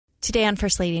Today on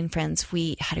First Lady and Friends,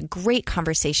 we had a great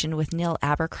conversation with Neil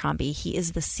Abercrombie. He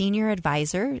is the Senior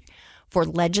Advisor for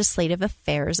Legislative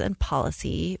Affairs and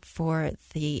Policy for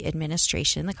the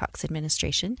administration, the Cox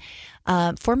administration,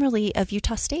 formerly of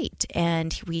Utah State.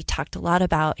 And we talked a lot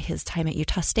about his time at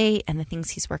Utah State and the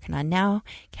things he's working on now.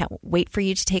 Can't wait for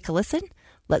you to take a listen.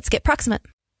 Let's get proximate.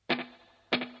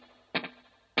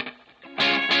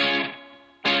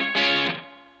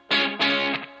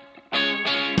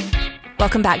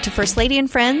 Welcome back to First Lady and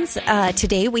Friends.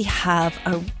 Today we have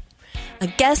a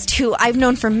guest who I've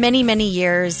known for many, many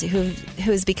years, who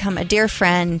has become a dear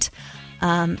friend,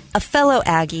 a fellow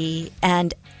Aggie,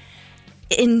 and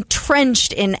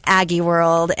entrenched in Aggie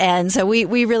world. And so we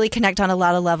really connect on a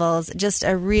lot of levels. Just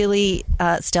a really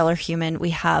stellar human.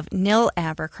 We have Neil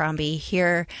Abercrombie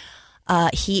here.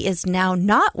 He is now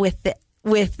not with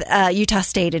Utah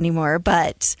State anymore,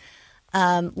 but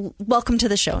welcome to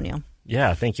the show, Neil.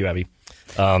 Yeah, thank you, Abby.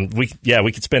 We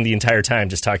could spend the entire time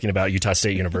just talking about Utah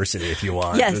State University if you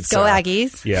want. Yes, go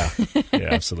Aggies. Yeah,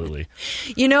 absolutely.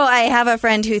 You know, I have a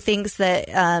friend who thinks that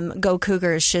Go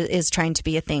Cougars is trying to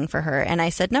be a thing for her, and I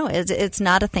said no, it's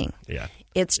not a thing. Yeah,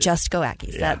 it's just Go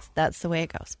Aggies. Yeah. That's the way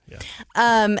it goes.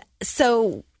 Yeah.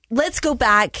 So let's go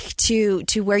back to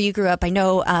where you grew up. I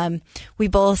know we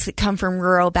both come from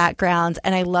rural backgrounds,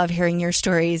 and I love hearing your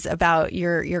stories about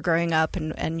your growing up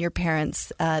and your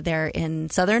parents there in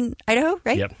southern Idaho,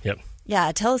 right? Yep.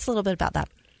 Yeah, tell us a little bit about that.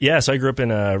 Yeah, so I grew up in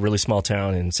a really small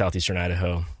town in southeastern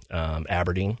Idaho,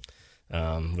 Aberdeen,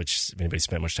 which if anybody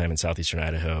spent much time in southeastern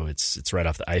Idaho, it's right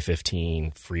off the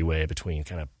I-15 freeway between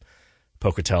kind of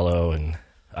Pocatello and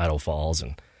Idaho Falls.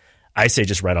 And I say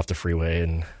just right off the freeway,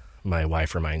 and my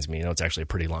wife reminds me, it's actually a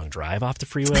pretty long drive off the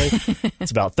freeway.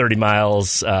 It's about 30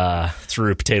 miles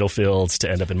through potato fields to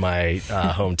end up in my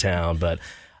hometown. But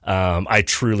I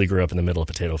truly grew up in the middle of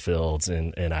potato fields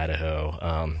in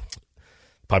Idaho.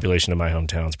 Population of my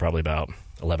hometown is probably about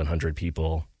 1,100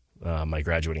 people. My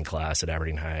graduating class at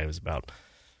Aberdeen High was about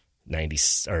 90,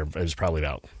 or it was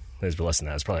less than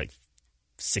that. It was probably like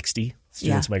 60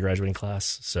 students in my graduating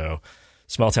class. So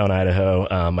small town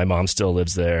Idaho. My mom still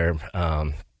lives there.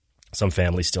 Some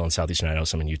family still in southeastern Idaho,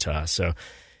 some in Utah. So,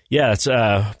 yeah, it's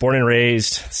born and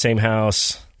raised, same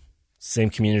house, same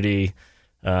community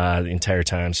the entire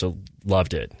time. So,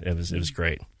 loved it. It was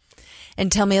great. And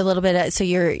tell me a little bit. So,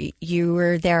 you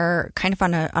were there kind of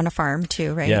on a farm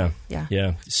too, right?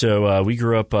 Yeah. So we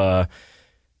grew up.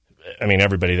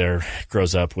 Everybody there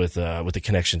grows up with a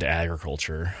connection to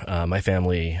agriculture. My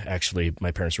family, actually,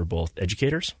 my parents were both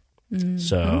educators. Mm-hmm.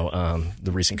 So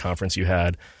the recent conference you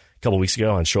had a couple of weeks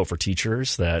ago on Show Up for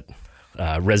Teachers that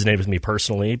resonated with me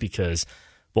personally because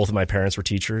both of my parents were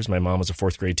teachers. My mom was a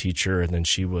fourth grade teacher, and then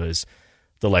she was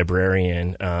the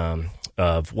librarian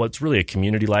of what's really a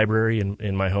community library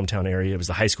in my hometown area. It was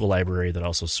the high school library that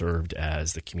also served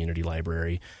as the community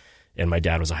library. And my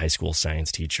dad was a high school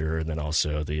science teacher and then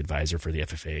also the advisor for the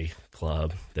FFA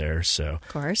club there. So of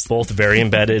course, both very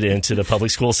embedded into the public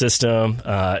school system,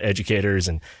 educators.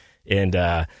 And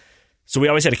so we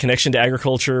always had a connection to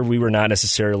agriculture. We were not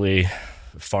necessarily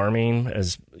farming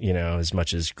as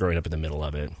much as growing up in the middle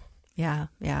of it. Yeah.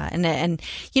 And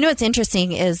what's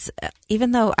interesting is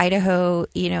even though Idaho,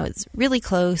 it's really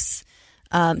close,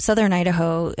 southern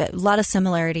Idaho, a lot of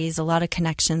similarities, a lot of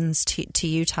connections to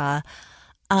Utah.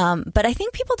 But I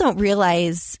think people don't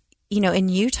realize, in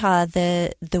Utah,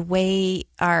 the way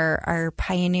our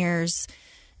pioneers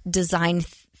designed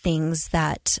things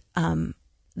that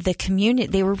the community,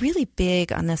 they were really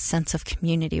big on this sense of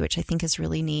community, which I think is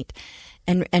really neat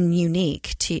and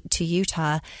unique to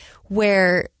Utah,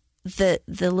 where the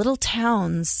little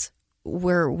towns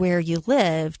were where you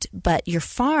lived, but your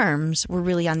farms were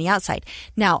really on the outside.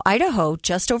 Now, Idaho,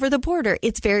 just over the border,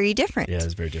 it's very different. Yeah,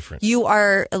 it's very different.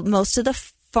 Most of the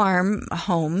farm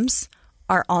homes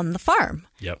are on the farm.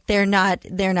 Yep. They're not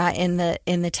in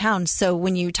the town. So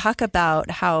when you talk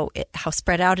about how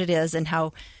spread out it is and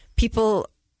how people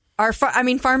are,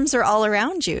 farms are all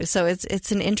around you. So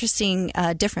it's an interesting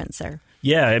difference there.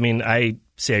 Yeah, I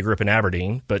say I grew up in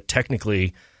Aberdeen, but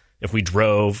technically, if we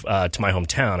drove to my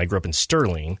hometown, I grew up in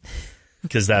Sterling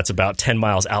because that's about 10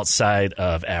 miles outside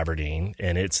of Aberdeen,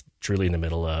 and it's truly in the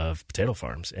middle of potato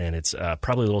farms. And it's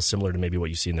probably a little similar to maybe what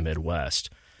you see in the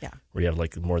Midwest, where you have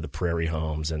like more of the prairie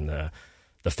homes and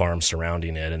the farms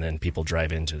surrounding it, and then people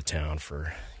drive into the town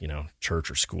for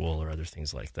church or school or other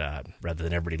things like that, rather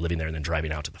than everybody living there and then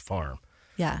driving out to the farm,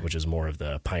 which is more of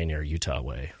the pioneer Utah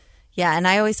way. Yeah, and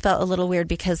I always felt a little weird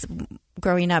because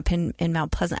growing up in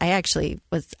Mount Pleasant, I actually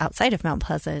was outside of Mount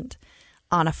Pleasant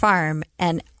on a farm,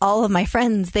 and all of my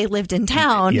friends, they lived in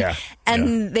town,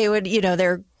 they would,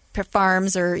 their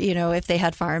farms, or if they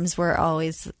had farms, were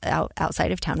always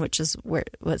outside of town, which is what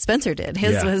Spencer did.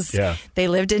 His was they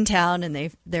lived in town,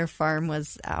 and their farm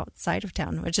was outside of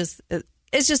town, which is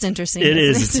it's just interesting. It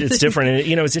is. It's different,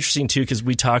 and it's interesting too because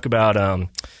we talk about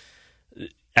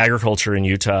agriculture in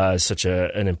Utah is such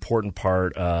an important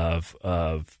part of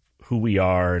who we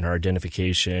are and our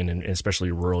identification, and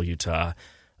especially rural Utah.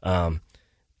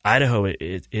 Idaho,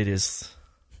 it is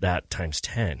that times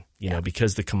 10.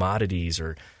 Because the commodities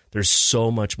there's so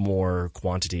much more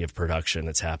quantity of production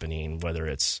that's happening, whether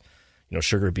it's,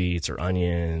 sugar beets or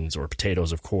onions or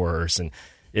potatoes, of course. And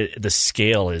the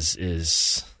scale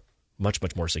is much,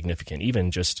 much more significant,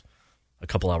 even just a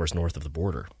couple hours north of the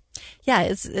border. Yeah,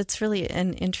 it's really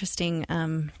an interesting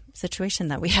situation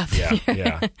that we have here.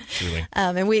 Yeah, truly.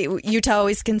 And Utah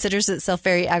always considers itself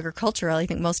very agricultural. I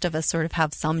think most of us sort of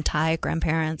have some tie,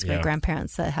 grandparents,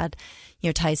 great-grandparents that had,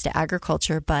 ties to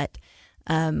agriculture, but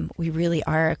we really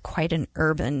are quite an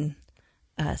urban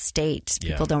state.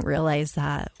 People don't realize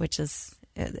that, which is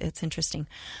it's interesting.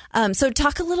 So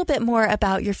talk a little bit more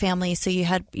about your family. So you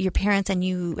had your parents, and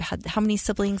you had how many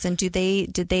siblings, and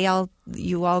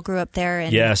you all grew up there?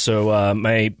 And So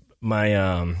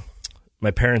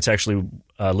my parents actually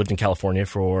lived in California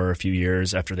for a few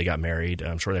years after they got married.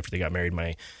 Shortly after they got married,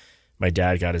 my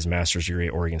dad got his master's degree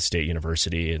at Oregon State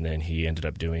University, and then he ended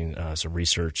up doing some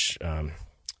research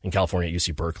in California at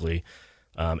UC Berkeley,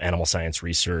 animal science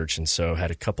research. And so had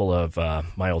a couple of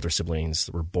my older siblings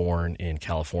that were born in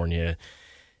California.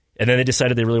 And then they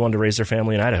decided they really wanted to raise their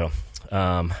family in Idaho.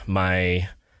 My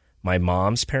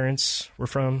mom's parents were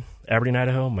from Aberdeen,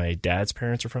 Idaho. My dad's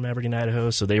parents were from Aberdeen,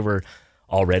 Idaho. So they were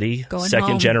already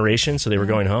second generation. So they were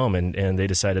going home, and they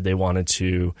decided they wanted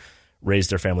to raise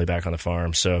their family back on the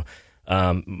farm. So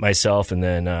myself and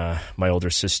then my older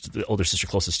sister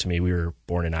closest to me, we were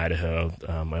born in Idaho.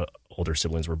 My older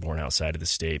siblings were born outside of the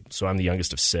state. So I'm the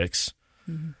youngest of 6.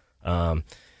 Mm-hmm.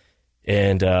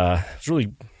 And it was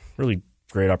really, really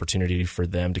great opportunity for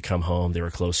them to come home. They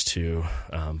were close to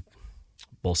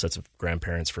both sets of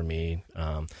grandparents for me.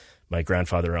 My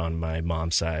grandfather on my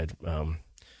mom's side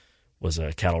was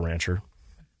a cattle rancher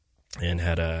and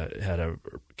had a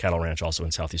cattle ranch also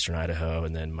in southeastern Idaho.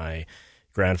 And then my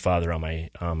grandfather on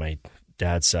my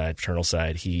dad's side, paternal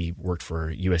side, he worked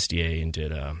for USDA and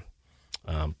did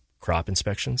crop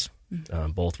inspections,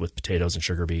 both with potatoes and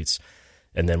sugar beets,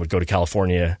 and then would go to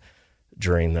California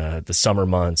during the summer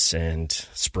months and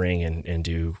spring and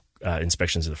do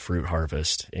inspections of the fruit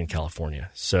harvest in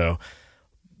California. So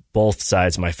both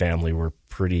sides of my family were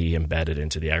pretty embedded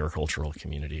into the agricultural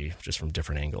community, just from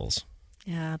different angles.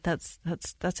 Yeah, that's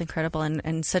incredible,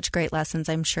 and such great lessons.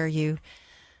 I'm sure you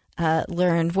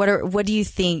learned. What do you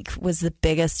think was the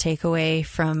biggest takeaway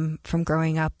from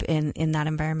growing up in that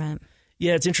environment?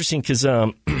 Yeah, it's interesting because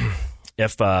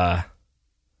if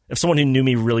someone who knew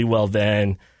me really well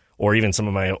then, or even some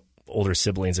of my older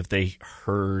siblings, if they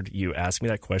heard you ask me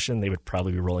that question, they would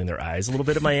probably be rolling their eyes a little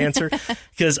bit at my answer.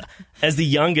 Because as the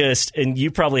youngest, and you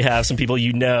probably have some people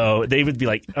they would be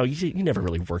like, oh, you never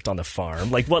really worked on the farm.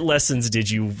 Like, what lessons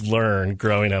did you learn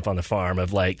growing up on the farm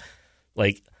of like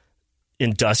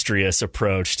industrious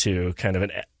approach to kind of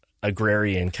an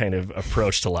agrarian kind of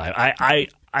approach to life?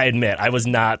 I admit I was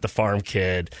not the farm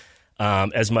kid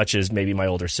as much as maybe my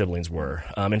older siblings were,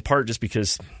 in part just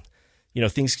because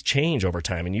things change over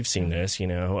time, and you've seen this.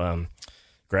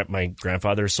 My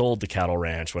grandfather sold the cattle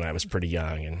ranch when I was pretty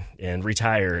young and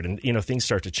retired, and things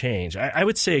start to change. I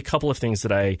would say a couple of things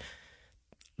that I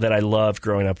loved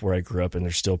growing up where I grew up, and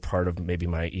they're still part of maybe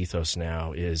my ethos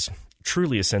now, is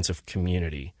truly a sense of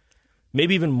community,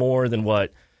 maybe even more than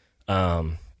what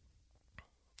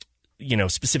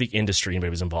specific industry anybody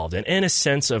was involved in, and a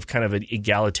sense of kind of an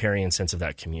egalitarian sense of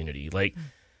that community. Like,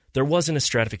 there wasn't a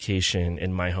stratification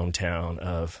in my hometown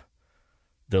of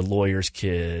the lawyer's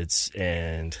kids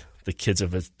and the kids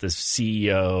of the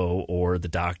CEO or the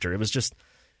doctor. It was just,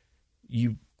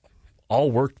 you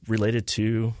all worked related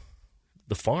to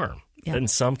the farm in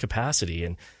some capacity.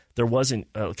 And there wasn't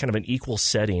kind of an equal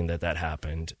setting that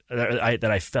happened, that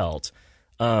I felt.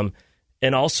 And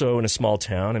also in a small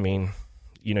town, I mean,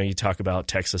 you talk about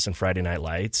Texas and Friday Night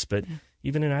Lights, but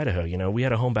even in Idaho, we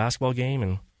had a home basketball game,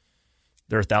 and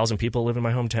there are 1,000 people live in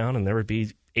my hometown, and there would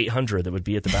be 800 that would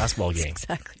be at the basketball game.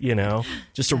 Exactly.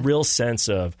 Just a real sense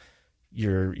of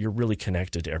you're really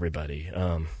connected to everybody.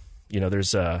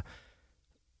 There's a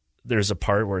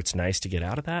part where it's nice to get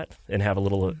out of that and have a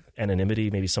little anonymity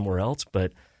maybe somewhere else.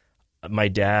 But my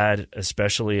dad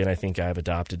especially, and I think I've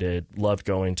adopted it, loved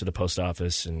going to the post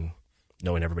office and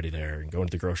knowing everybody there, and going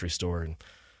to the grocery store and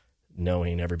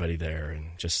knowing everybody there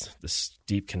and just this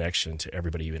deep connection to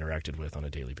everybody you interacted with on a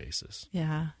daily basis.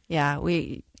 Yeah. Yeah.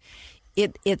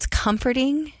 It's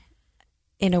comforting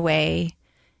in a way.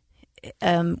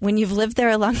 When you've lived there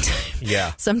a long time,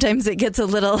 yeah, sometimes it gets a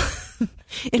little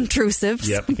intrusive.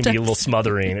 Yep, it can be a little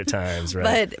smothering at times,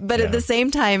 right? But at the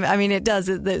same time, I mean, it does.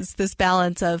 There's this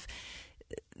balance of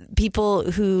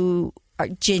people who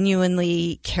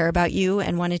genuinely care about you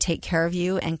and want to take care of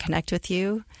you and connect with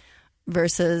you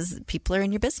versus people are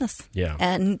in your business. Yeah.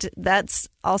 And that's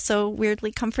also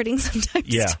weirdly comforting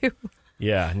sometimes too.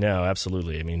 Yeah, no,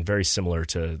 absolutely. I mean, very similar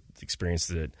to the experience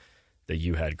that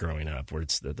you had growing up, where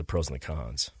it's the pros and the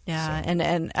cons. Yeah, so.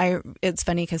 and it's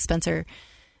funny because Spencer,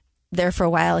 there for a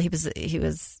while, he was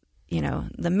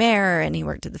the mayor, and he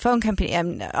worked at the phone company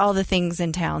and all the things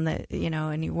in town that,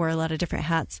 and he wore a lot of different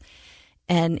hats.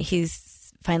 And he's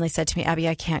finally said to me, Abby,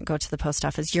 I can't go to the post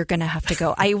office. You're going to have to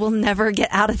go. I will never get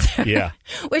out of there. Yeah.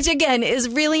 Which, again, is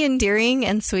really endearing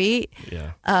and sweet.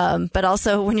 Yeah. But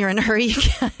also when you're in a hurry, you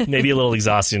can. Maybe a little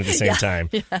exhausting at the same time.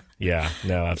 Yeah. Yeah.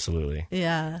 No, absolutely.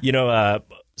 Yeah.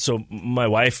 So my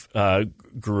wife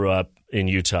grew up in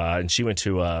Utah, and she went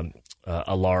to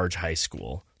a large high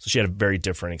school. So she had a very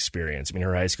different experience. I mean,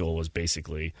 her high school was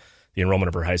basically, the enrollment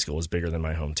of her high school was bigger than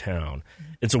my hometown.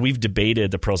 Mm-hmm. And so we've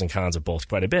debated the pros and cons of both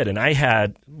quite a bit. And I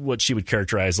had what she would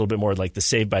characterize a little bit more like the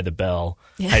Saved by the Bell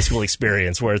high school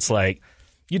experience, where it's like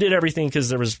you did everything because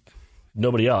there was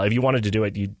nobody else. If you wanted to do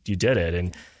it, you did it.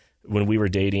 And when we were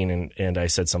dating and I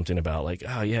said something about like,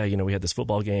 oh, yeah, we had this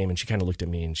football game, and she kind of looked at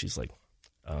me and she's like,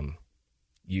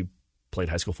 you played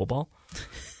high school football?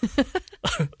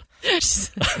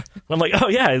 I'm like, oh,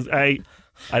 yeah,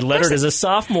 I lettered as a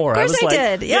sophomore. Of course I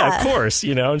did. Yeah, of course.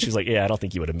 And she's like, yeah, I don't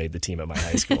think you would have made the team at my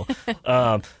high school.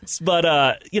 But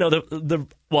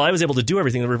while I was able to do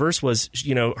everything, the reverse was,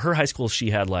 her high school,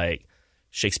 she had like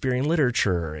Shakespearean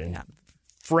literature and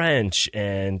French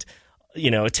and,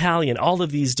 Italian, all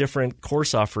of these different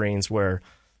course offerings where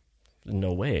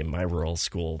no way in my rural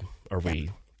school are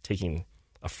we taking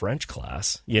a French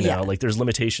class, like there's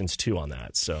limitations too on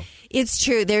that. So it's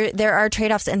true. There are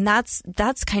trade-offs, and that's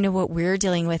kind of what we're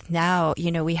dealing with now.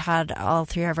 We had all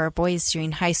three of our boys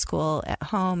doing high school at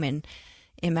home and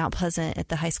in Mount Pleasant at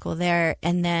the high school there.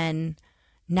 And then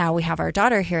now we have our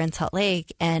daughter here in Salt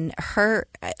Lake, and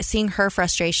seeing her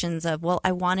frustrations of, well,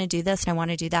 I want to do this and I want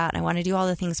to do that. And I want to do all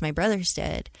the things my brothers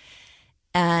did.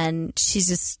 And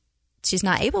she's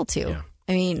not able to. Yeah.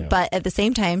 I mean, but at the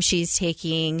same time, she's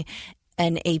taking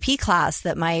an AP class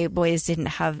that my boys didn't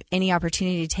have any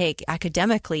opportunity to take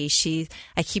academically.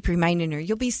 I keep reminding her,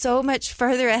 you'll be so much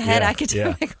further ahead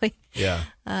academically. Yeah.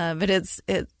 But it's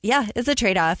a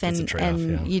trade-off,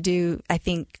 and you do, I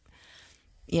think,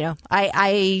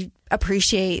 I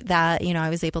appreciate that, I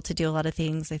was able to do a lot of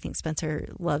things. I think Spencer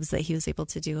loves that he was able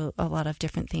to do a lot of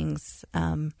different things.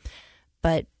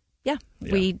 But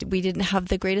we didn't have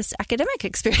the greatest academic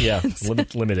experience. Yeah,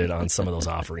 limited on some of those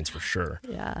offerings for sure.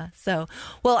 Yeah. So,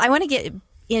 well, I want to get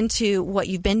into what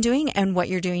you've been doing and what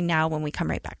you're doing now when we come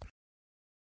right back.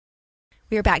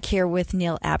 We are back here with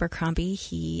Neil Abercrombie.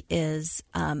 He is.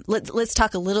 Let's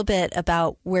talk a little bit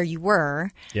about where you were.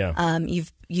 Yeah.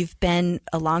 You've been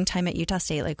a long time at Utah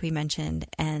State, like we mentioned,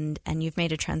 and you've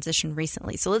made a transition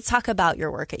recently. So let's talk about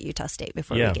your work at Utah State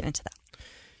before we get into that.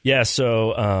 Yeah,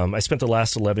 so I spent the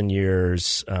last 11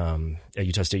 years at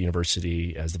Utah State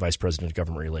University as the Vice President of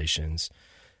Government Relations.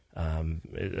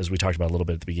 As we talked about a little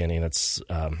bit at the beginning, it's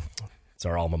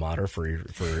our alma mater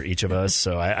for each of us.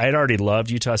 So I had already loved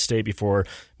Utah State before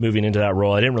moving into that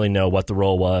role. I didn't really know what the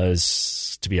role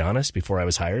was, to be honest, before I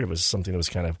was hired. It was something that was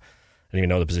I didn't even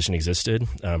know the position existed.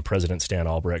 President Stan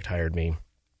Albrecht hired me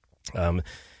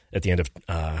at the end of,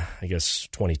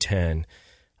 2010.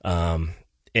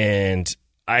 And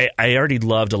I already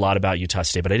loved a lot about Utah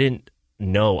State, but I didn't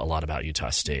know a lot about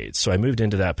Utah State. So I moved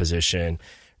into that position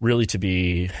really to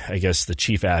be, the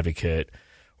chief advocate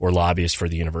or lobbyist for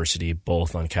the university,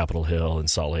 both on Capitol Hill and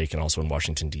Salt Lake and also in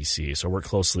Washington, D.C. So I work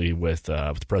closely with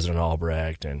President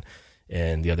Albrecht and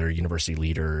the other university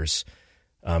leaders,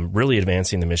 really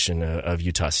advancing the mission of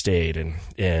Utah State.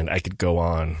 And I could go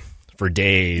on for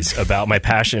days about my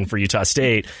passion for Utah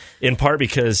State, in part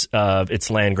because of its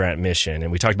land-grant mission.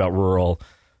 And we talked about rural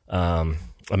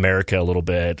America a little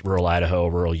bit, rural Idaho,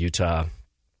 rural Utah.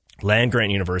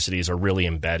 Land-grant universities are really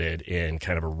embedded in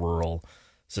kind of a rural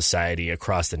society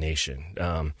across the nation.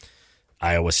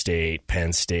 Iowa State,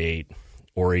 Penn State,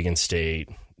 Oregon State,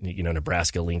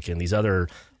 Nebraska, Lincoln, these other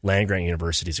land-grant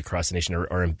universities across the nation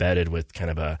are embedded with kind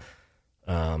of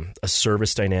a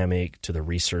service dynamic to the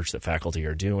research that faculty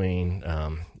are doing.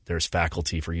 There's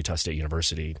faculty for Utah State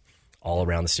University all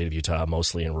around the state of Utah,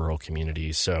 mostly in rural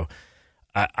communities. So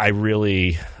I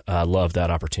really love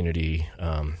that opportunity,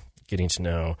 getting to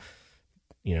know,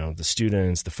 the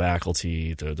students, the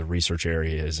faculty, the research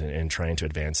areas, and trying to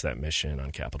advance that mission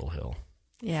on Capitol Hill.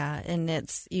 Yeah, and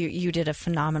it's you did a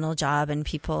phenomenal job, and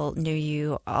people knew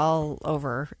you all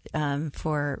over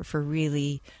for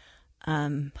really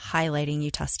highlighting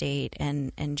Utah State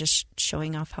and just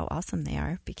showing off how awesome they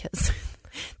are, because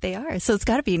they are. So it's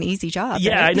got to be an easy job.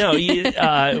 Yeah, right?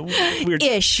 I know.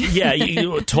 Ish.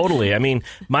 Yeah, totally. I mean,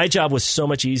 my job was so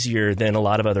much easier than a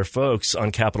lot of other folks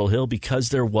on Capitol Hill because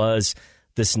there was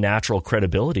this natural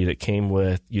credibility that came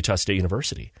with Utah State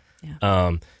University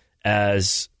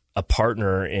as a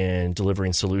partner in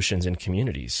delivering solutions in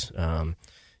communities.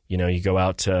 You go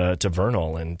out to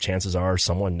Vernal, and chances are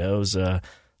someone knows a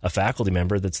faculty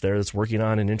member that's there that's working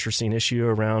on an interesting issue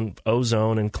around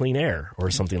ozone and clean air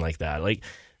or something like that. Like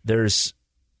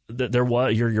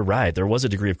you're right. There was a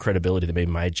degree of credibility that made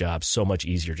my job so much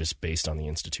easier just based on the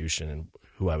institution and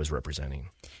who I was representing.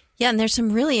 Yeah, and there's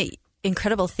some really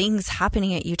incredible things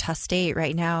happening at Utah State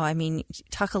right now. I mean,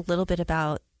 talk a little bit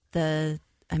about the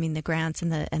grants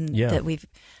and that we've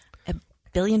 $1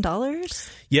 billion.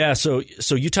 Yeah. So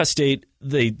Utah State,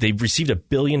 they received $1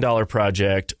 billion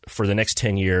project for the next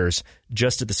 10 years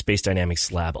just at the Space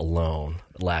Dynamics Lab alone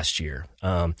last year.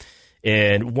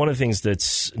 And one of the things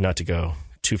that's, not to go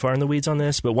too far in the weeds on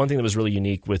this, but one thing that was really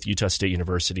unique with Utah State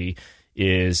University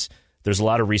is there's a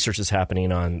lot of research that's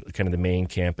happening on kind of the main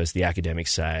campus, the academic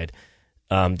side.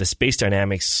 The Space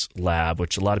Dynamics Lab,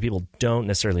 which a lot of people don't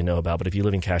necessarily know about, but if you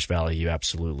live in Cache Valley, you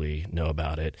absolutely know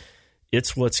about it.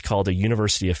 It's what's called a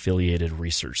university-affiliated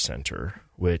research center,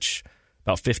 which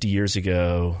about 50 years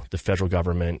ago, the federal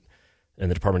government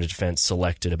and the Department of Defense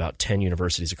selected about 10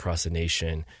 universities across the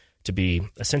nation to be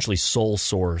essentially sole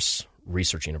source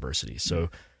research universities. So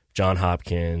Johns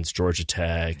Hopkins, Georgia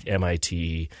Tech,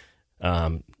 MIT,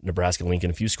 Nebraska,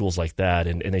 Lincoln, a few schools like that.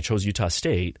 And they chose Utah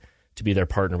State to be their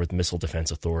partner with Missile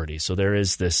Defense Authority. So there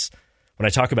is this, when I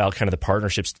talk about kind of the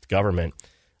partnerships with the government,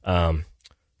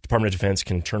 Department of Defense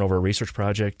can turn over a research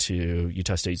project to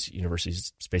Utah State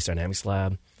University's Space Dynamics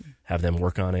Lab, have them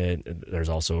work on it. There's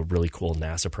also really cool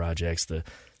NASA projects, the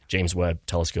James Webb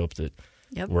Telescope that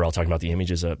we're all talking about the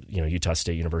images of. Utah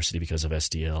State University, because of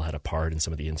SDL, had a part in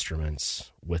some of the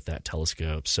instruments with that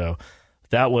telescope. So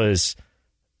that was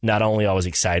not only always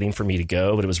exciting for me to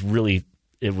go, but it was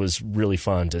really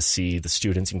fun to see the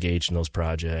students engaged in those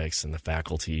projects and the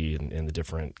faculty and the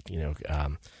different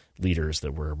leaders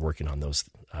that were working on those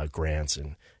grants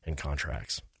and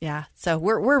contracts. Yeah, so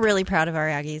we're really proud of our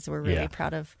Aggies. We're really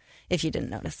proud of, if you didn't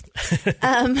notice,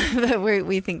 but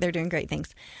we think they're doing great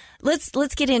things.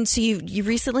 Let's get into you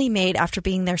recently made, after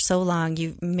being there so long,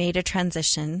 you made a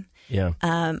transition. Yeah.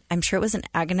 I'm sure it was an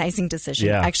agonizing decision.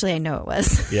 Yeah. Actually, I know it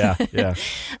was. Yeah.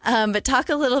 But talk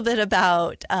a little bit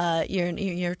about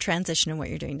your transition and what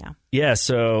you're doing now. Yeah.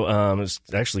 So it was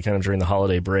actually kind of during the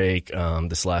holiday break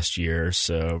this last year.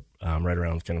 So right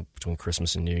around kind of between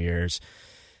Christmas and New Year's.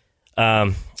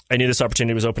 I knew this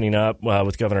opportunity was opening up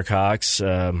with Governor Cox.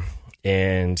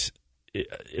 And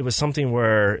it was something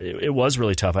where it was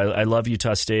really tough. I love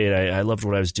Utah State. I loved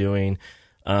what I was doing.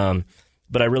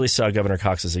 But I really saw Governor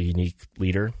Cox as a unique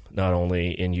leader, not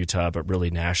only in Utah, but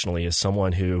really nationally, as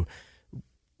someone who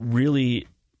really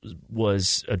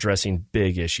was addressing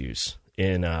big issues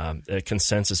in a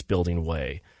consensus-building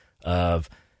way of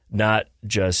not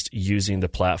just using the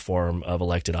platform of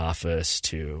elected office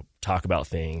to talk about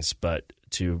things, but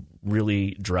to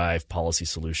really drive policy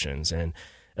solutions. And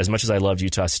as much as I loved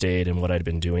Utah State and what I'd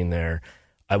been doing there,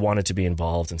 I wanted to be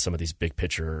involved in some of these big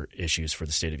picture issues for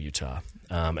the state of Utah.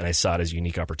 And I saw it as a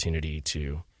unique opportunity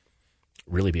to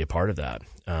really be a part of that.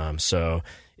 So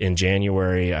in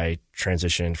January, I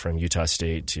transitioned from Utah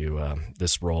State to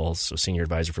this role, so Senior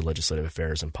Advisor for Legislative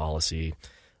Affairs and Policy.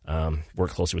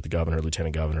 Work closely with the governor,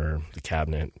 lieutenant governor, the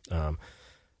cabinet,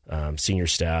 senior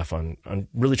staff on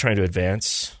really trying to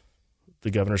advance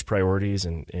the governor's priorities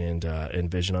and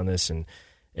vision on this.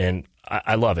 And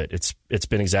I love it. It's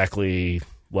been exactly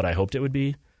what I hoped it would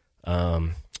be,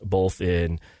 both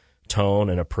in tone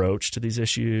and approach to these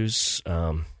issues.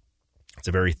 It's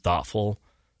a very thoughtful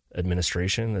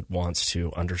administration that wants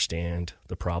to understand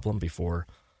the problem before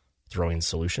throwing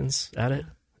solutions at it.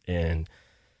 And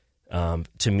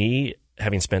to me,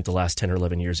 having spent the last 10 or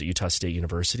 11 years at Utah State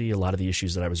University, a lot of the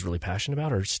issues that I was really passionate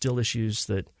about are still issues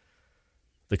that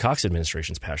the Cox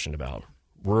administration is passionate about.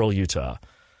 Rural Utah,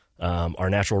 our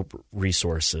natural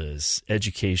resources,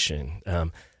 education.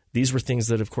 These were things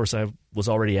that, of course, I was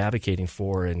already advocating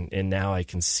for, and now I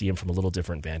can see them from a little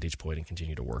different vantage point and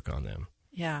continue to work on them.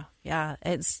 Yeah.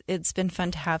 It's been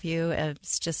fun to have you.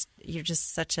 You're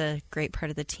just such a great part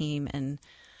of the team, and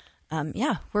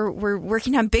we're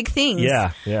working on big things.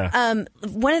 Yeah.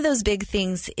 One of those big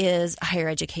things is higher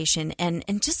education, and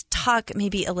just talk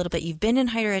maybe a little bit. You've been in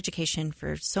higher education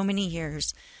for so many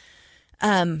years.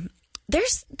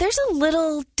 There's a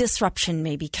little disruption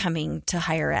maybe coming to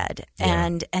higher ed,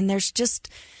 and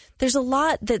there's a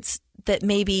lot that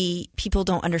maybe people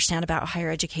don't understand about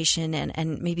higher education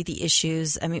and maybe the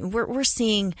issues. I mean, we're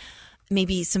seeing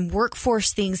maybe some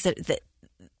workforce things that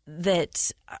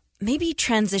maybe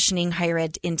transitioning higher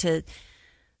ed into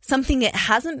something that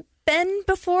hasn't been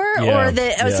before, or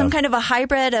some kind of a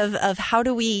hybrid of how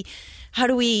do we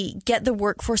get the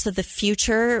workforce of the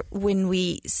future when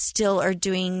we still are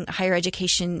doing higher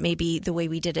education maybe the way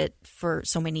we did it for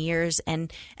so many years,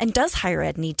 and does higher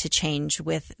ed need to change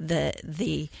with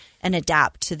and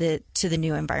adapt to the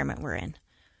new environment we're in?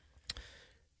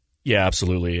 Yeah,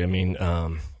 absolutely. I mean,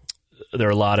 there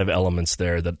are a lot of elements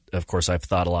there that, of course, I've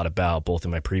thought a lot about, both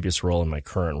in my previous role and my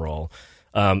current role.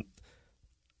 I'll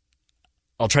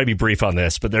try to be brief on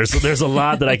this, but there's a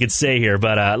lot that I could say here.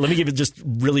 But let me give you just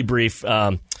really brief,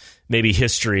 maybe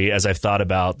history as I've thought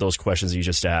about those questions that you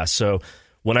just asked. So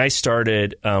when I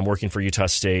started working for Utah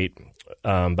State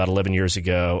about 11 years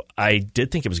ago, I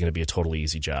did think it was going to be a totally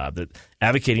easy job. That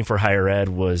advocating for higher ed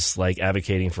was like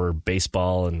advocating for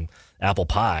baseball and apple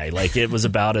pie. Like, it was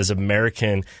about as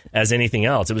American as anything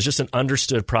else. It was just an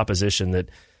understood proposition that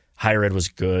higher ed was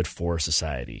good for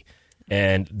society.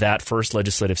 And that first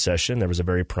legislative session, there was a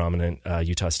very prominent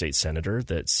Utah State senator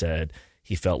that said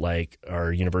he felt like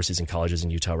our universities and colleges in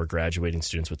Utah were graduating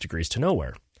students with degrees to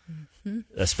nowhere,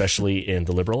 especially in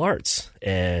the liberal arts.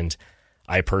 And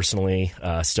I personally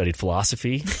studied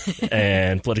philosophy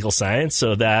and political science,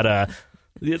 so that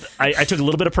I took a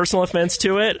little bit of personal offense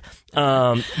to it.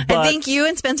 But I think you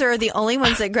and Spencer are the only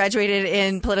ones that graduated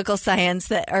in political science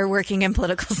that are working in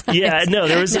political science. Yeah, no,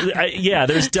 there's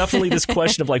definitely this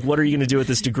question of like, what are you going to do with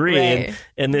this degree? Right.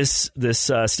 And this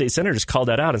state senator just called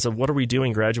that out and said, what are we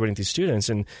doing graduating these students?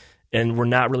 And we're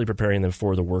not really preparing them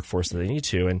for the workforce that they need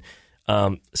to.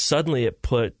 And suddenly it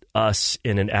put us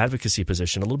in an advocacy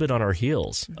position a little bit on our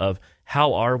heels of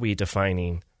how are we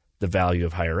defining the value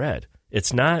of higher ed?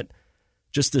 It's not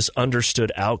just this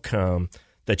understood outcome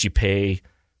that you pay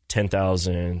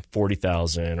 $10,000,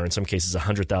 $40,000, or in some cases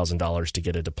 $100,000 to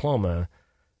get a diploma.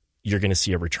 You're going to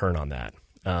see a return on that.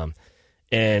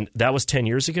 And that was 10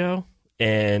 years ago,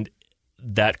 and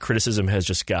that criticism has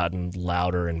just gotten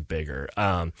louder and bigger.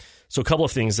 So a couple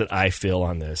of things that I feel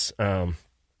on this.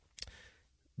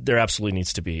 There absolutely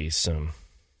needs to be some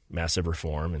massive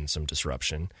reform and some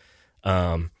disruption.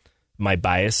 My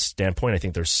bias standpoint, I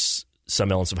think there's some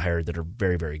elements of higher ed that are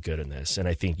very, very good in this. And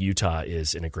I think Utah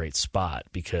is in a great spot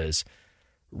because,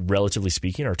 relatively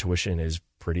speaking, our tuition is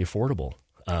pretty affordable.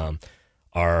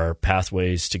 Our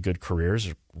pathways to good careers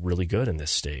are really good in this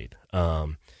state.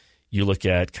 You look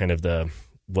at kind of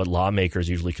what lawmakers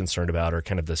are usually concerned about are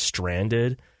kind of the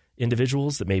stranded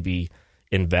individuals that maybe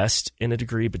invest in a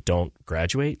degree but don't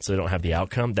graduate, so they don't have the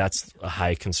outcome. That's a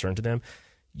high concern to them.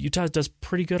 Utah does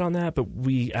pretty good on that, but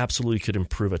we absolutely could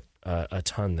improve a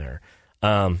ton there.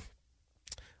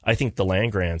 I think the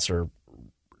land grants are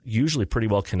usually pretty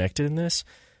well connected in this,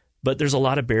 but there's a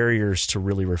lot of barriers to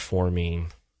really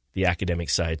reforming the academic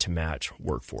side to match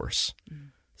workforce.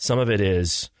 Some of it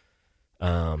is,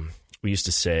 we used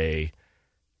to say,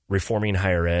 reforming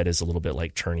higher ed is a little bit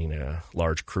like turning a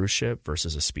large cruise ship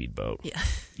versus a speedboat. Yeah.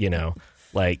 You know,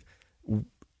 like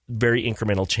very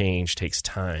incremental change takes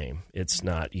time. It's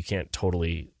not, you can't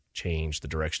totally change the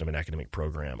direction of an academic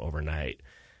program overnight.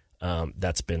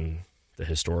 That's been the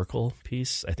historical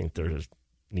piece. I think there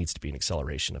needs to be an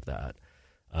acceleration of that.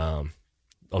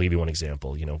 I'll give you one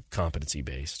example,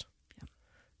 competency-based.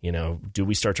 Yeah. Do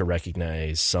we start to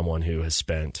recognize someone who has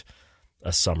spent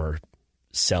a summer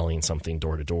selling something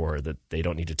door to door that they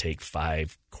don't need to take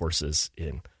 5 courses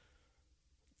in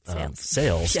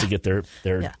sales to get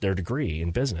their degree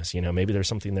in business? Maybe there's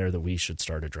something there that we should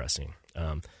start addressing.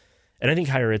 And I think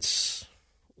higher ed's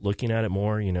looking at it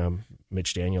more.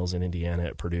 Mitch Daniels in Indiana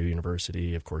at Purdue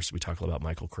University. Of course, we talk a lot about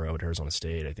Michael Crow at Arizona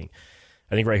State. I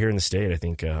think right here in the state, I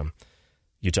think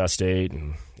Utah State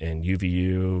and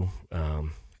UVU,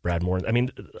 Brad Moore. I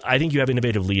mean, I think you have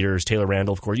innovative leaders. Taylor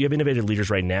Randall, of course. You have innovative leaders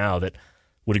right now that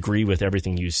would agree with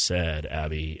everything you said,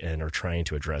 Abby, and are trying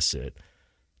to address it.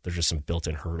 There's just some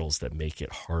built-in hurdles that make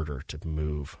it harder to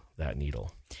move that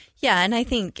needle. Yeah, and I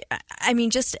think,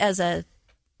 just as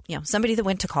somebody that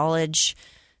went to college,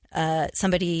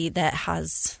 somebody that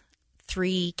has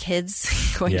 3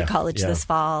 kids going to college this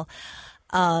fall,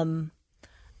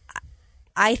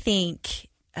 I think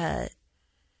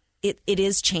it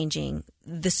is changing.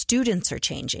 The students are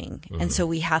changing, and so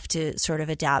we have to sort of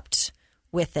adapt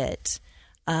with it.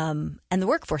 And the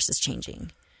workforce is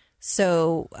changing.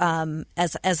 So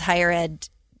as higher ed,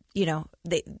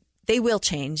 they will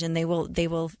change and they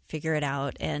will figure it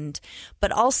out.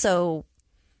 But also,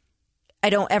 I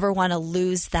don't ever want to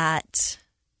lose that.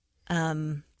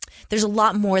 There's a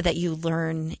lot more that you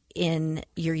learn in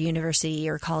your university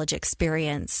or college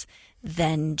experience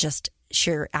than just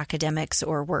sheer academics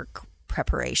or work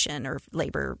preparation or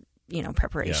labor,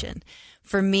 preparation. Yeah.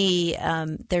 For me,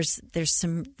 there's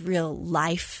some real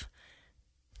life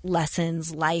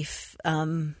lessons, life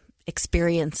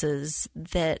experiences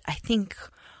that I think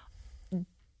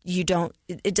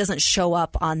it doesn't show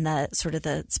up on the sort of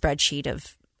the spreadsheet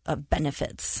of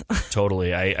benefits.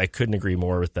 Totally. I couldn't agree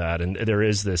more with that. And there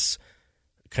is this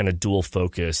kind of dual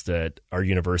focus that our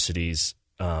universities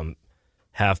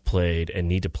have played and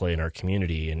need to play in our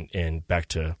community. And back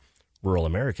to rural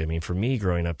America, I mean, for me,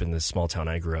 growing up in the small town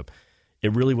I grew up,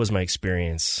 it really was my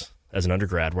experience as an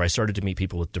undergrad where I started to meet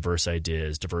people with diverse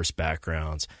ideas, diverse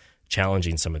backgrounds,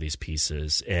 challenging some of these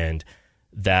pieces. And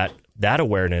that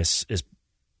awareness is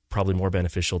probably more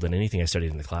beneficial than anything I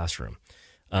studied in the classroom.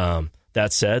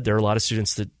 That said, there are a lot of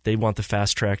students that they want the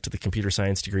fast track to the computer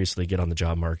science degree so they get on the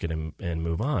job market and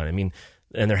move on. I mean,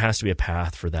 and there has to be a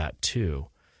path for that too.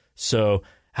 So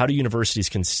how do universities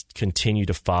continue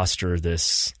to foster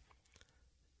this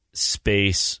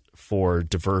space for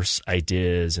diverse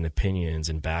ideas and opinions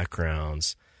and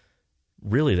backgrounds?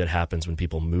 Really, that happens when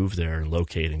people move there and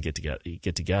locate and get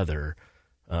together.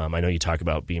 I know you talk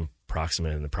about being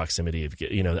proximate and the proximity of,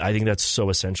 I think that's so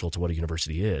essential to what a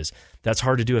university is. That's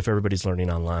hard to do if everybody's learning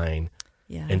online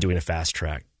and doing a fast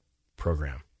track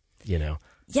program,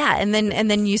 Yeah. And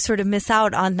then you sort of miss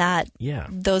out on that,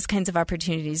 those kinds of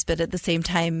opportunities. But at the same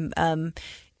time,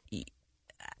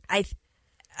 I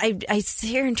sit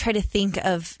here and try to think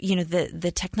of,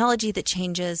 the technology that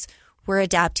changes, we're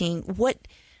adapting.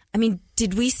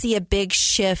 Did we see a big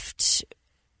shift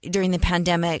during the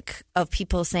pandemic of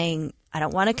people saying, I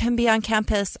don't want to come be on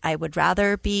campus. I would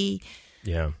rather be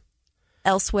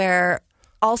elsewhere.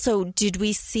 Also, did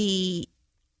we see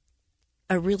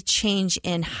a real change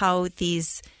in how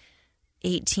these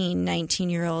 18,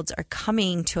 19-year-olds are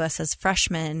coming to us as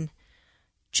freshmen,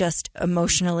 just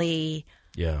emotionally,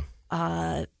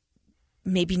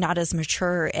 maybe not as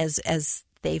mature as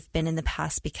they've been in the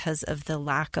past because of the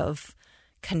lack of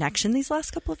connection these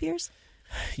last couple of years?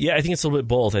 Yeah, I think it's a little bit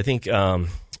both. I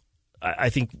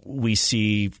think we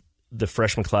see the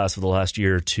freshman class of the last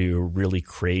year or two really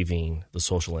craving the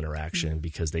social interaction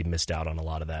because they missed out on a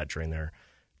lot of that during their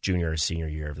junior or senior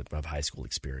year of high school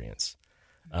experience.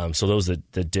 So those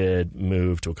that did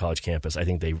move to a college campus, I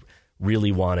think they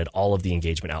really wanted all of the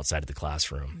engagement outside of the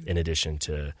classroom in addition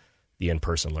to the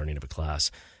in-person learning of a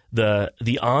class.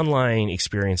 The online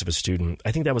experience of a student,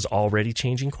 I think that was already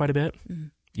changing quite a bit.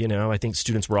 I think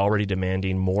students were already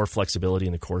demanding more flexibility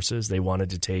in the courses. They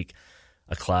wanted to take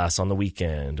a class on the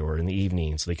weekend or in the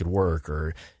evening so they could work.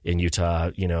 Or in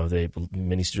Utah,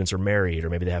 many students are married or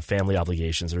maybe they have family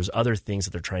obligations. There's other things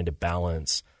that they're trying to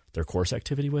balance their course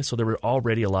activity with. So there were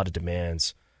already a lot of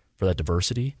demands for that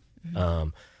diversity.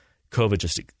 COVID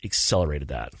just accelerated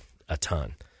that a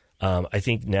ton. I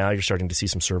think now you're starting to see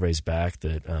some surveys back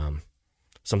that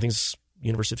some things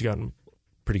universities have gotten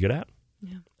pretty good at.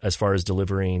 As far as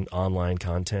delivering online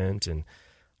content and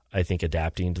I think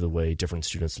adapting to the way different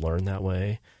students learn that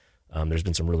way. There's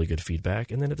been some really good feedback.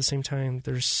 And then at the same time,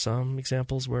 there's some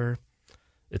examples where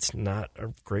it's not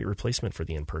a great replacement for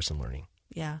the in-person learning.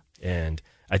 Yeah. And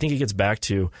I think it gets back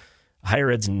to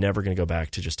higher ed's never going to go back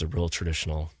to just a real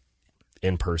traditional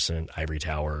in-person ivory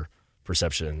tower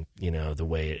perception, the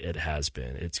way it has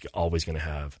been. It's always going to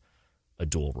have a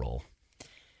dual role.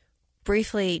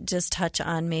 Briefly, just touch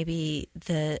on maybe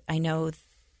I know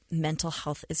mental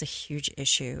health is a huge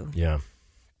issue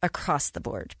across the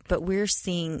board, but we're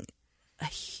seeing a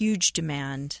huge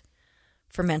demand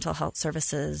for mental health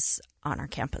services on our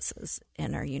campuses,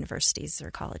 in our universities or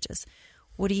colleges.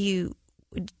 What do you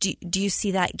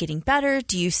see that getting better?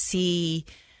 Do you see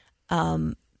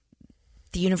the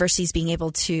universities being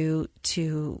able to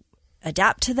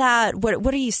adapt to that?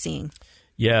 What are you seeing?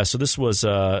 Yeah, so this was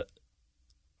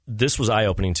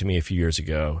eye-opening to me a few years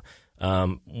ago.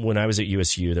 When I was at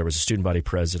USU, there was a student body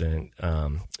president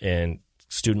and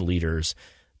student leaders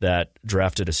that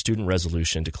drafted a student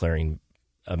resolution declaring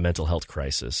a mental health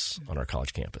crisis on our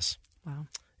college campus. Wow.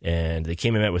 And they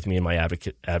came and met with me in my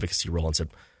advocacy role and said,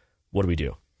 what do we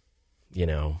do?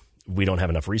 We don't have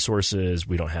enough resources.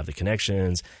 We don't have the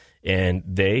connections. And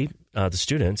they the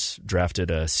students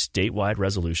drafted a statewide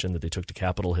resolution that they took to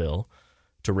Capitol Hill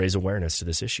to raise awareness to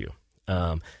this issue.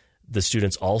 The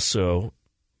students also,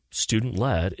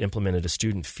 student-led, implemented a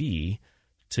student fee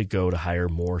to go to hire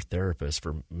more therapists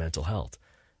for mental health.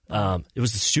 It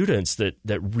was the students that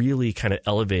really kind of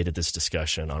elevated this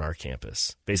discussion on our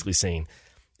campus, basically saying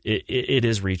it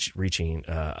is reaching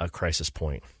a crisis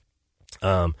point.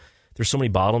 There's so many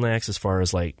bottlenecks as far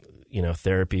as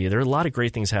therapy. There are a lot of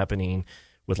great things happening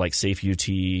with Safe UT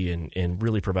and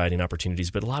really providing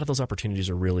opportunities, but a lot of those opportunities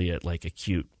are really at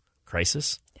acute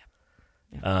crisis.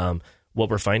 Yeah. What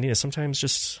we're finding is sometimes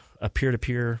just a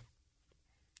peer-to-peer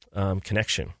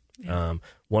connection. Yeah.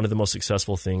 One of the most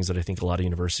successful things that I think a lot of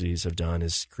universities have done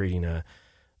is creating a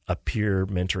peer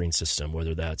mentoring system,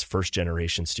 whether that's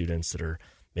first-generation students that are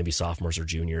maybe sophomores or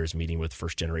juniors meeting with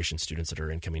first-generation students that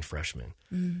are incoming freshmen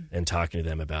and talking to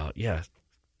them about,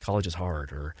 college is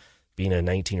hard, or being a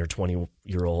 19 or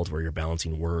 20-year-old where you're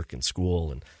balancing work and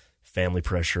school and family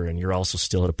pressure, and you're also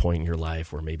still at a point in your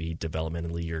life where maybe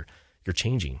developmentally you're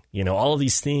changing. All of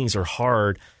these things are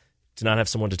hard to not have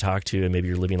someone to talk to, and maybe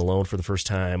you're living alone for the first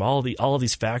time. All of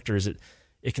these factors,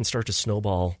 it can start to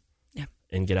snowball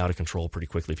and get out of control pretty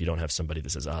quickly if you don't have somebody that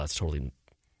says, that's totally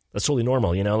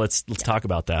normal. Let's talk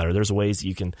about that. Or there's ways that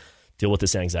you can deal with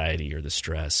this anxiety or this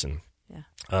stress. And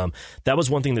that was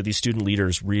one thing that these student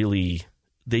leaders really,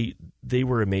 they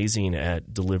were amazing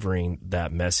at delivering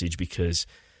that message, because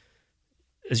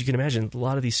as you can imagine, a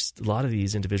lot of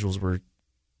these individuals were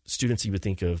students you would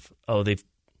think of,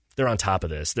 they're on top of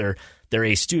this. They're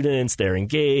A students. They're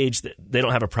engaged. They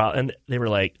don't have a problem. And they were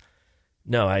like,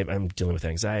 no, I'm dealing with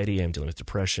anxiety. I'm dealing with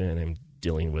depression. I'm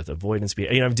dealing with avoidance.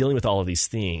 I'm dealing with all of these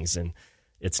things. And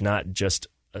it's not just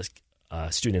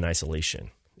a student in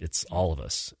isolation. It's all of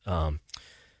us.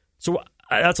 So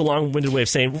that's a long-winded way of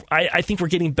saying I think we're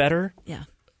getting better. Yeah.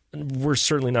 We're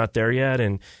certainly not there yet.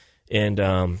 And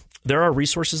there are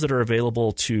resources that are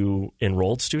available to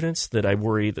enrolled students that I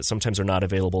worry that sometimes are not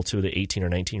available to the 18 or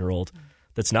 19-year-old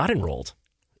that's not enrolled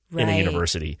in a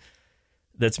university,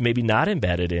 that's maybe not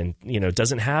embedded in,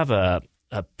 doesn't have a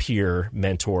peer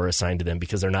mentor assigned to them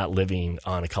because they're not living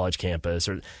on a college campus.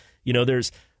 Or, there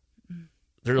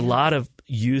are a lot of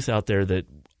youth out there that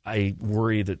I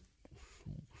worry that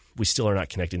we still are not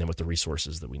connecting them with the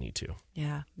resources that we need to.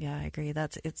 Yeah, I agree.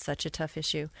 It's such a tough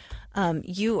issue.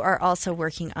 You are also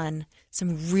working on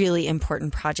some really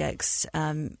important projects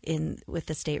with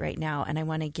the state right now, and I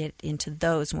want to get into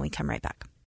those when we come right back.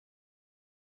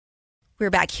 We're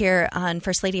back here on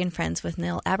First Lady and Friends with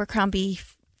Neil Abercrombie.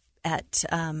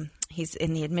 He's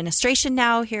in the administration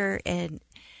now here in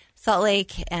Salt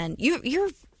Lake, and you're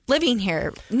living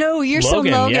here. No, you're still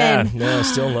in Logan. Yeah, no,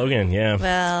 still in Logan. Yeah.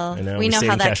 Well, we know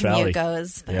how that commute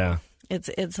goes. But yeah,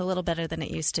 it's a little better than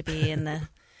it used to be in the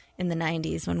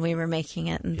 90s when we were making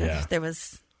it, and there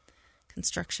was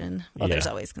construction. Well, there's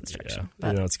always construction.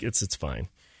 Yeah. But it's fine.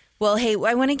 Well, hey,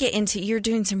 I want to get into, you're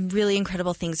doing some really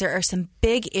incredible things. There are some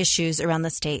big issues around the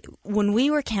state. When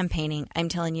we were campaigning, I'm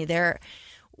telling you,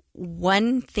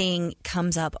 one thing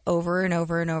comes up over and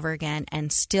over and over again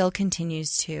and still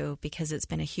continues to, because it's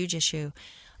been a huge issue,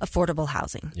 affordable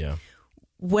housing. Yeah.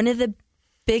 One of the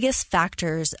biggest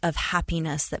factors of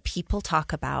happiness that people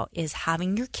talk about is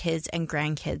having your kids and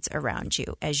grandkids around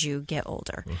you as you get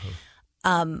older.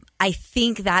 Mm-hmm. I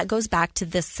think that goes back to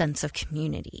this sense of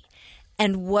community.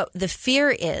 And what the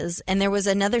fear is, and there was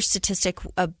another statistic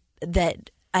that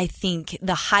I think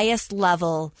the highest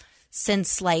level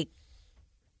since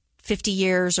 50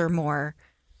 years or more,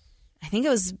 I think it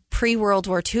was pre-World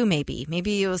War II maybe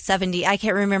it was 70. I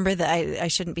can't remember that. I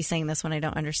shouldn't be saying this when I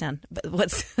don't understand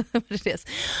what it is.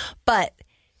 But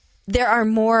there are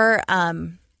more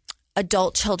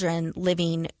adult children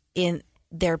living in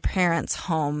their parents'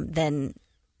 home than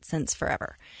since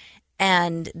forever.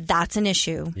 And that's an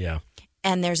issue. Yeah.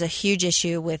 And there's a huge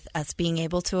issue with us being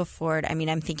able to afford. I mean,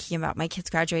 I'm thinking about my kids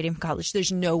graduating from college.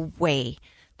 There's no way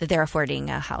that they're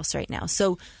affording a house right now.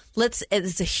 So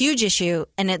it's a huge issue,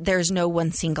 and there's no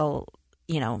one single,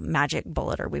 magic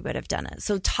bullet, or we would have done it.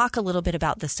 So talk a little bit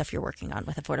about the stuff you're working on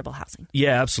with affordable housing.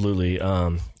 Yeah, absolutely.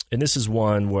 And this is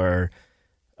one where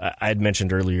I had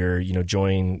mentioned earlier,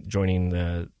 joining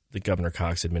the Governor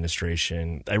Cox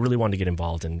administration, I really wanted to get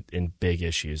involved in big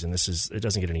issues, and it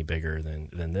doesn't get any bigger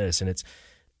than this. And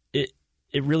it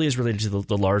really is related to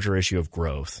the larger issue of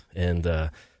growth and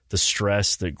the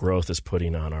stress that growth is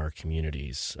putting on our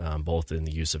communities, both in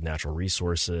the use of natural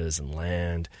resources and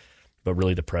land, but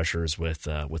really the pressures with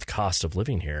cost of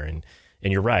living here. And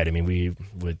you're right. I mean, we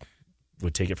would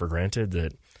take it for granted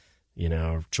that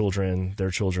their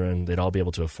children, they'd all be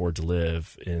able to afford to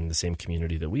live in the same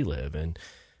community that we live. And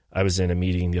I was in a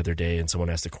meeting the other day and someone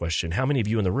asked the question, how many of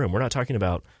you in the room, we're not talking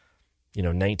about,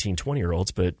 19,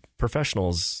 20-year-olds, but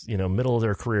professionals, middle of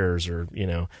their careers, or,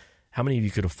 how many of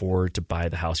you could afford to buy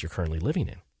the house you're currently living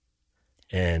in?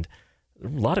 And a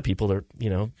lot of people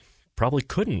that, probably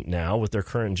couldn't now with their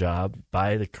current job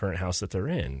buy the current house that they're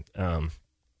in.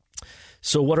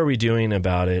 So what are we doing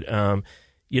about it?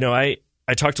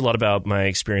 I talked a lot about my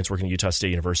experience working at Utah State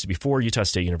University. Before Utah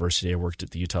State University, I worked at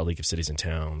the Utah League of Cities and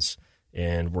Towns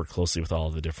and worked closely with all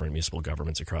of the different municipal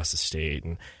governments across the state.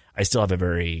 And I still have a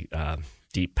very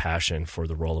deep passion for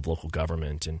the role of local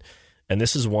government. And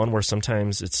this is one where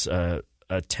sometimes it's a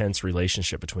tense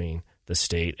relationship between the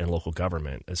state and local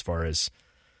government as far as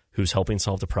who's helping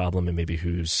solve the problem and maybe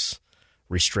who's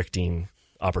restricting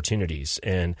opportunities.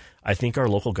 And I think our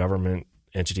local government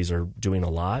entities are doing a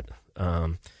lot.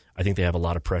 I think they have a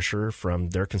lot of pressure from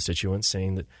their constituents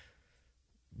saying that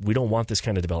we don't want this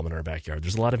kind of development in our backyard.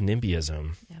 There's a lot of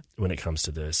NIMBYism when it comes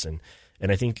to this. And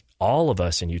I think all of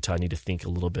us in Utah need to think a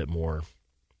little bit more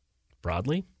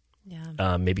broadly.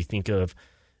 Yeah. Maybe think of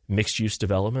mixed-use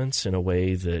developments in a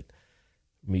way that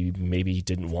we maybe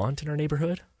didn't want in our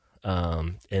neighborhood,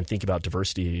 and think about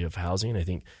diversity of housing. I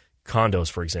think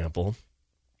condos, for example,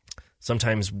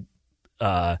 sometimes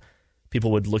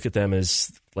people would look at them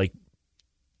as like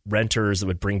renters that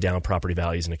would bring down property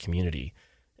values in a community.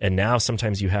 And now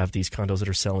sometimes you have these condos that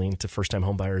are selling to first-time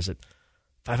home buyers at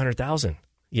 $500,000.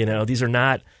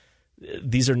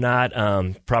 These are not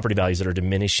property values that are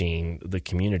diminishing the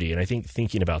community. And I think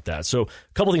thinking about that. So a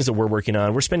couple things that we're working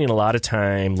on. We're spending a lot of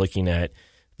time looking at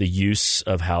the use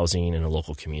of housing in a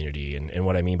local community. And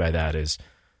what I mean by that is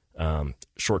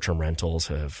short-term rentals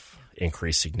have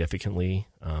increased significantly.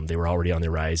 They were already on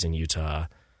the rise in Utah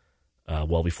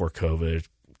well before COVID.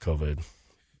 COVID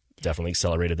definitely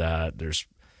accelerated that. There's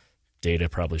data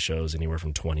probably shows anywhere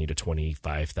from 20 to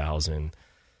 25,000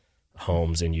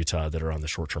 homes in Utah that are on the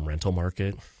short-term rental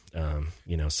market.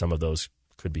 Some of those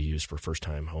could be used for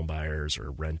first-time home buyers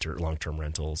or long-term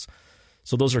rentals.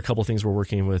 So those are a couple of things we're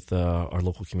working with our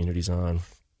local communities on.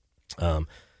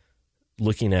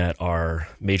 Looking at our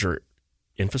major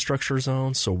infrastructure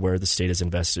zones, so where the state has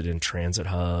invested in transit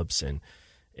hubs, and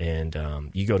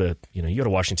you go to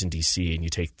Washington D.C. and you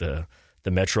take the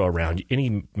metro around.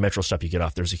 Any metro stop you get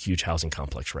off, there's a huge housing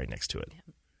complex right next to it.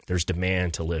 Yeah. There's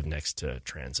demand to live next to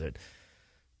transit.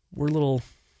 We're a little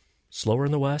slower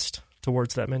in the West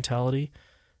towards that mentality,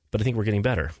 but I think we're getting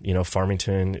better.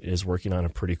 Farmington is working on a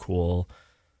pretty cool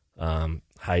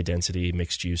high-density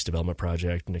mixed-use development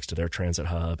project next to their transit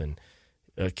hub, and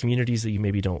communities that you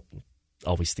maybe don't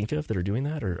always think of that are doing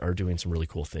that are doing some really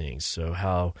cool things. So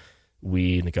how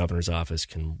we in the governor's office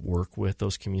can work with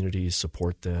those communities,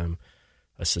 support them,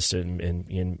 assist them,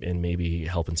 and maybe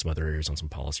help in some other areas on some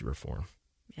policy reform.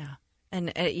 Yeah. And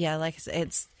like I said,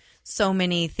 it's so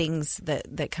many things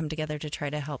that come together to try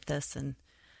to help this, and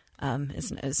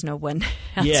it's no one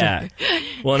answer. Yeah.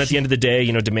 Well, and at the end of the day,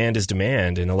 demand is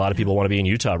demand, and a lot of people want to be in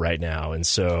Utah right now. And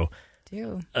so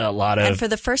and for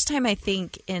the first time, I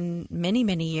think in many,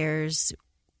 many years,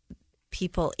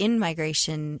 people in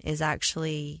migration is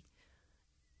actually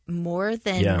more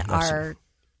than our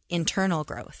internal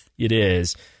growth. It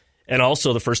is. And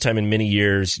also the first time in many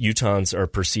years, Utahns are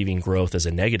perceiving growth as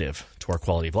a negative to our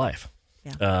quality of life.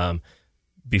 Yeah.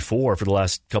 Before, for the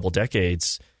last couple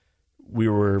decades, we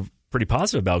were pretty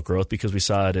positive about growth because we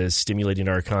saw it as stimulating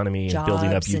our economy and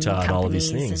building up Utah and all of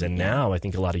these things. And now I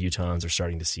think a lot of Utahns are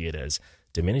starting to see it as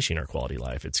diminishing our quality of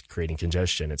life. It's creating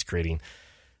congestion. It's creating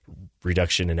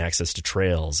reduction in access to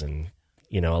trails and,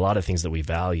 a lot of things that we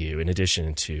value in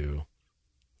addition to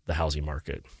the housing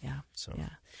market. Yeah. So. Yeah.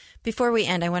 Before we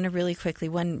end, I want to really quickly,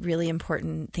 one really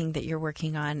important thing that you're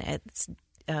working on. It's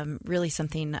really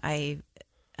something I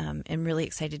am really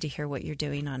excited to hear what you're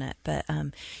doing on it. But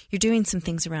you're doing some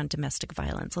things around domestic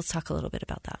violence. Let's talk a little bit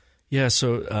about that. Yeah.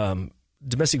 So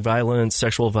domestic violence,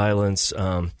 sexual violence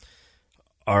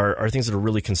are things that are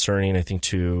really concerning, I think,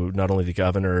 to not only the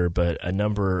governor, but a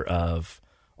number of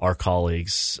our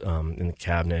colleagues in the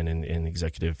cabinet and in the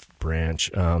executive branch.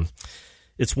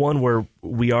 It's one where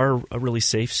we are a really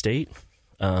safe state,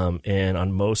 and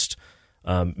on most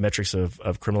metrics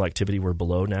of criminal activity, we're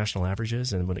below national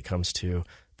averages. And when it comes to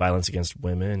violence against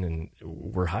women, and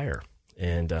we're higher.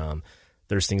 And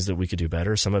there's things that we could do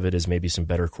better. Some of it is maybe some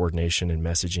better coordination and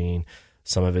messaging.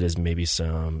 Some of it is maybe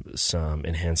some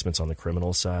enhancements on the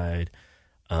criminal side.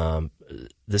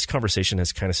 This conversation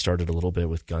has kind of started a little bit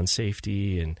with gun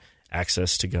safety and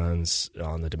access to guns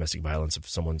on the domestic violence. If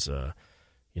someone's a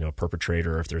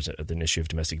perpetrator, if there's an issue of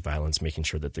domestic violence, making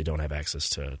sure that they don't have access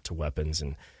to weapons.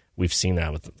 And we've seen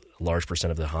that with a large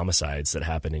percent of the homicides that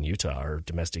happen in Utah are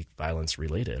domestic violence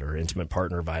related or intimate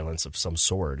partner violence of some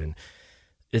sort. And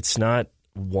it's not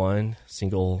one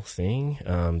single thing.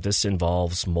 This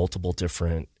involves multiple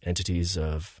different entities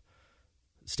of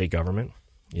state government,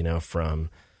 from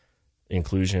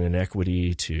inclusion and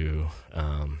equity to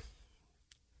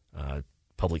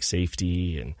public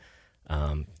safety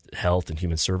and health and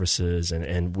human services.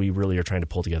 And we really are trying to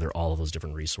pull together all of those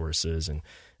different resources and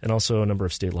also a number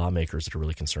of state lawmakers that are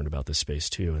really concerned about this space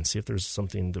too, and see if there's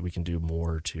something that we can do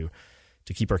more to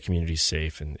keep our communities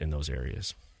safe in those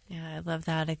areas. Yeah, I love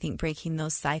that. I think breaking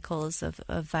those cycles of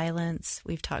violence,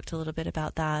 we've talked a little bit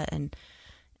about that, and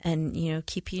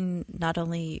keeping not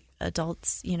only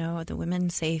adults, the women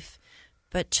safe,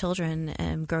 but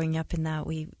children growing up in that.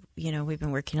 We've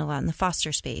been working a lot in the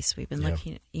foster space. We've been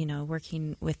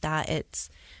working with that. It's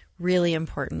really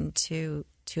important to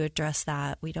address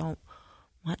that. We don't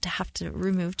want to have to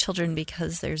remove children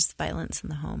because there's violence in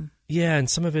the home. Yeah, and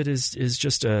some of it is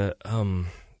just I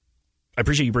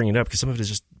appreciate you bringing it up because some of it is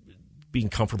just being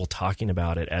comfortable talking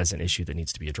about it as an issue that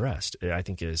needs to be addressed, I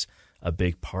think is a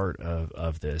big part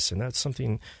of this. And that's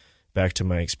something, back to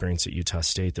my experience at Utah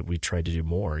State, that we tried to do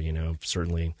more.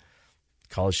 Certainly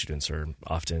college students are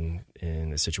often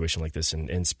in a situation like this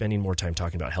and spending more time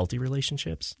talking about healthy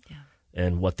relationships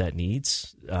and what that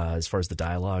needs as far as the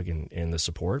dialogue and the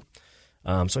support.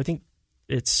 So I think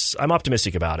I'm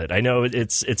optimistic about it. I know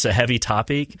it's a heavy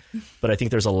topic, but I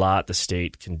think there's a lot the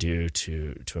state can do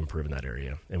to improve in that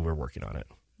area, and we're working on it.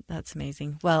 That's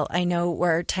amazing. Well, I know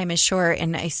our time is short,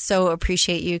 and I so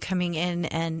appreciate you coming in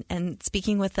and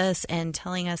speaking with us and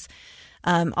telling us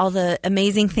all the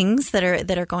amazing things that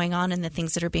are going on and the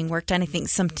things that are being worked on. I think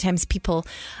sometimes people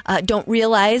don't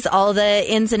realize all the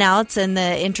ins and outs and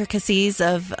the intricacies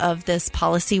of this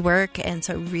policy work, and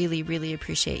so really, really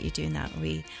appreciate you doing that.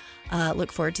 We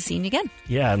look forward to seeing you again.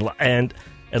 Yeah, and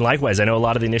likewise, I know a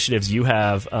lot of the initiatives you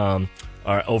have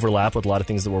are overlap with a lot of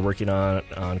things that we're working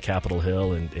on Capitol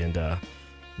Hill, and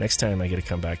next time I get to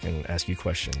come back and ask you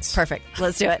questions. Perfect.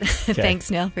 Let's do it. Okay.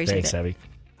 Thanks, Neil. Appreciate it. Thanks, Abby.